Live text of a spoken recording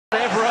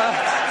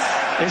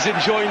is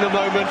enjoying the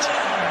moment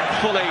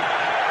fully.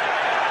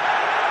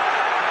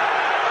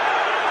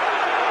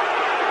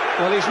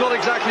 Well, he's not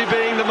exactly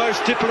being the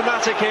most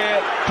diplomatic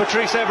here,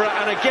 Patrice Evra,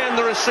 and again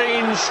there are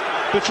scenes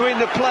between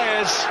the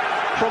players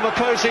from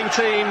opposing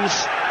teams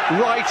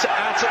right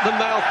at the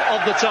mouth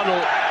of the tunnel.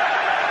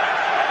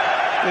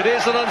 It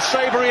is an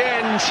unsavoury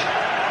end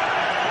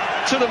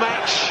to the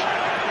match.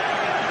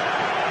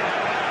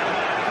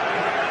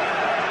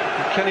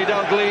 Kenny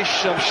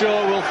Dalglish, I'm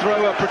sure, will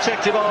throw a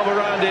protective arm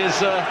around his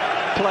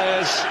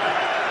players.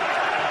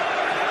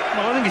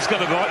 Well, I think he's got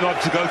a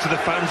right to go to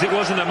the fans. It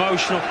wasn't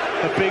emotional,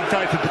 a big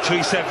day for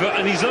Patrice Evra,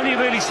 and he's only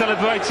really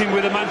celebrating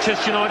with the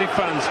Manchester United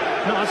fans.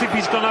 Not as if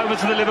he's gone over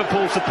to the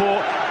Liverpool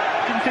support.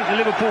 Didn't think the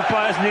Liverpool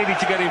players needed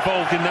to get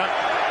involved in that.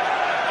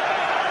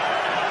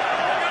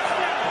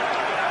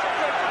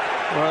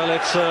 Well,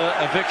 it's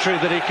a victory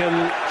that he can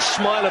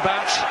smile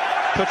about,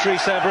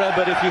 Patrice Evra,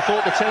 but if you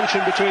thought the tension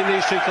between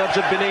these two clubs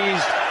had been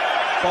eased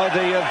by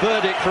the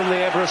verdict from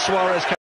the Evra-Suarez